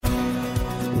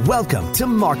Welcome to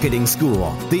Marketing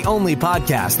School, the only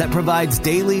podcast that provides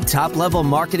daily top-level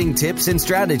marketing tips and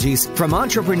strategies from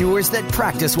entrepreneurs that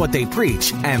practice what they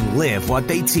preach and live what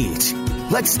they teach.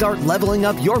 Let's start leveling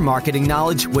up your marketing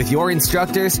knowledge with your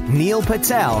instructors, Neil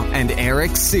Patel and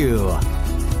Eric Siu.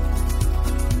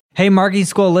 Hey, Marketing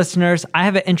School listeners, I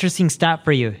have an interesting stat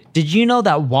for you. Did you know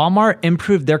that Walmart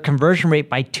improved their conversion rate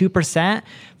by 2%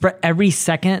 for every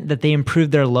second that they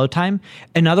improved their load time?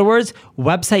 In other words,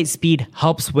 website speed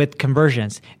helps with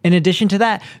conversions. In addition to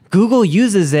that, Google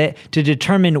uses it to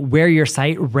determine where your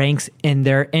site ranks in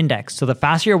their index. So the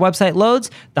faster your website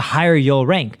loads, the higher you'll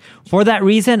rank. For that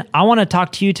reason, I want to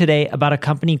talk to you today about a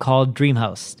company called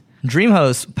DreamHost.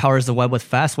 DreamHost powers the web with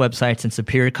fast websites and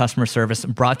superior customer service,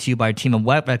 brought to you by a team of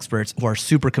web experts who are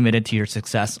super committed to your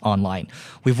success online.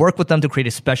 We've worked with them to create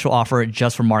a special offer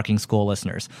just for Marketing School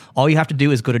listeners. All you have to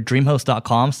do is go to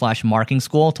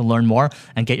dreamhost.com/marketing-school to learn more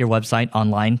and get your website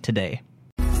online today.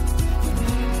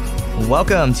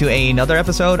 Welcome to another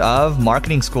episode of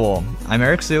Marketing School. I'm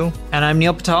Eric Siu. And I'm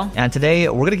Neil Patel. And today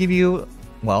we're going to give you,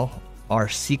 our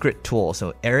secret tool.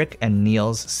 So Eric and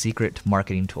Neil's secret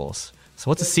marketing tools. So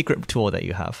what's a secret tool that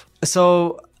you have?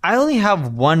 So I only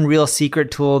have one real secret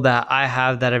tool that I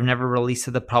have that I've never released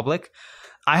to the public.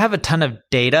 I have a ton of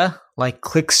data, like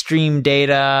clickstream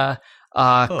data,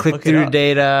 click-through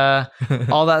data,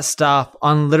 all that stuff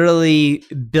on literally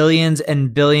billions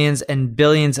and billions and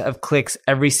billions of clicks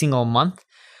every single month.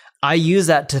 I use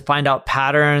that to find out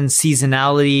patterns,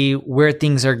 seasonality, where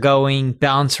things are going,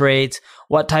 bounce rates,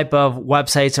 what type of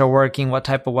websites are working, what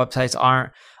type of websites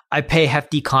aren't. I pay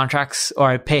hefty contracts or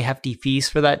I pay hefty fees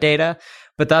for that data,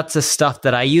 but that's the stuff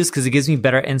that I use because it gives me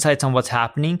better insights on what's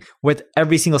happening with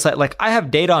every single site. Like I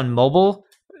have data on mobile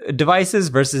devices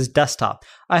versus desktop.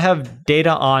 I have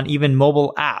data on even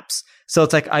mobile apps. So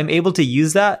it's like I'm able to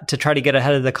use that to try to get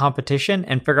ahead of the competition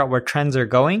and figure out where trends are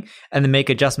going and then make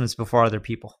adjustments before other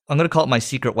people. I'm going to call it my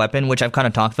secret weapon, which I've kind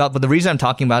of talked about. But the reason I'm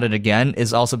talking about it again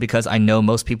is also because I know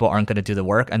most people aren't going to do the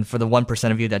work. And for the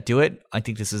 1% of you that do it, I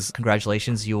think this is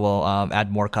congratulations. You will add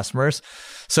more customers.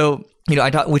 So, we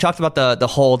talked about the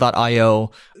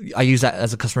whole.io. I use that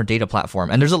as a customer data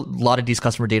platform. And there's a lot of these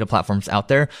customer data platforms out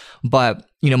there. But,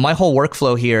 my whole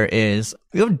workflow here is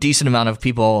we have a decent amount of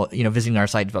people, visiting our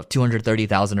site, about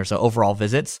 230,000 or so overall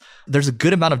visits. There's a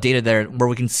good amount of data there where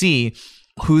we can see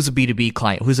who's a B2B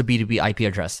client, who's a B2B IP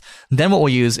address. Then what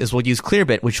we'll use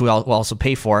Clearbit, which we'll also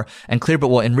pay for, and Clearbit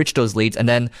will enrich those leads. And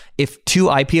then if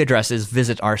 2 IP addresses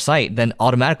visit our site, then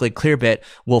automatically Clearbit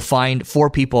will find 4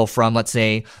 people from, let's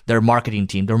say, their marketing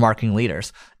team, their marketing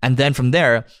leaders. And then from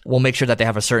there, we'll make sure that they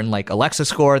have a certain Alexa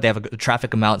score, they have a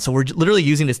traffic amount. So we're literally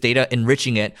using this data,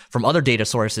 enriching it from other data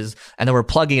sources, and then we're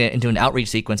plugging it into an outreach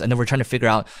sequence. And then we're trying to figure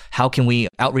out how can we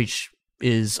outreach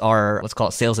is our, let's call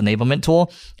it, sales enablement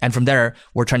tool. And from there,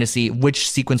 we're trying to see which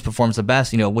sequence performs the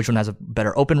best, which one has a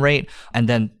better open rate. And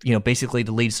then, basically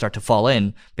the leads start to fall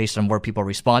in based on where people are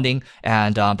responding.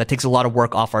 And that takes a lot of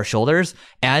work off our shoulders.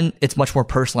 And it's much more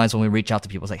personalized when we reach out to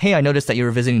people. It's like, hey, I noticed that you were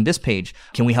visiting this page.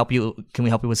 Can we help you? Can we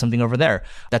help you with something over there?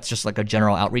 That's just like a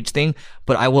general outreach thing.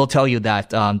 But I will tell you that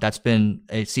that's been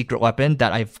a secret weapon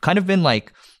that I've kind of been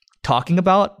talking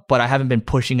about, but I haven't been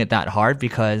pushing it that hard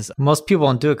because most people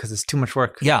won't do it because it's too much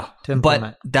work. Yeah, to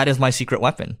implement. But that is my secret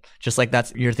weapon. Just like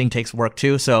that's your thing takes work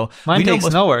too. So mine takes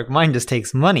no work. Mine just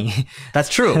takes money. That's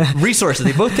true. Resources.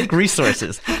 They both take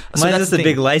resources. So mine's just a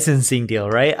big licensing deal,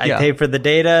 right? I pay for the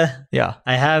data. Yeah.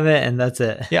 I have it, and that's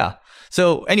it. Yeah.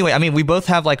 So anyway, we both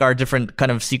have our different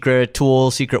kind of secret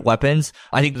tools, secret weapons.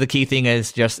 I think the key thing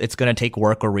is just it's going to take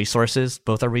work or resources.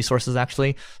 Both are resources,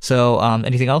 actually. So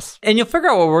anything else? And you'll figure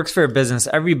out what works for your business.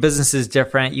 Every business is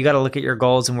different. You got to look at your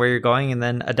goals and where you're going and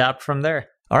then adapt from there.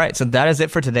 All right, so that is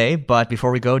it for today. But before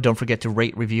we go, don't forget to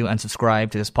rate, review, and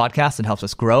subscribe to this podcast. It helps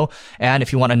us grow. And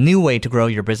if you want a new way to grow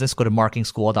your business, go to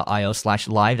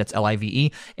marketingschool.io/live. That's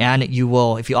LIVE. And you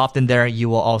will, if you opt in there, you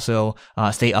will also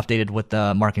stay updated with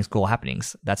the Marketing School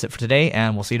happenings. That's it for today,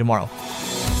 and we'll see you tomorrow.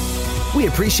 We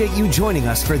appreciate you joining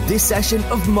us for this session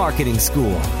of Marketing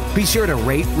School. Be sure to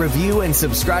rate, review, and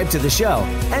subscribe to the show,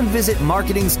 and visit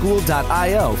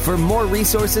marketingschool.io for more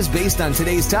resources based on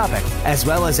today's topic, as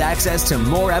well as access to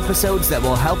more episodes that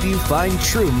will help you find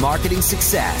true marketing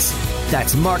success.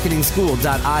 That's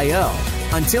marketingschool.io.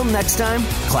 Until next time,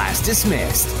 class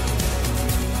dismissed.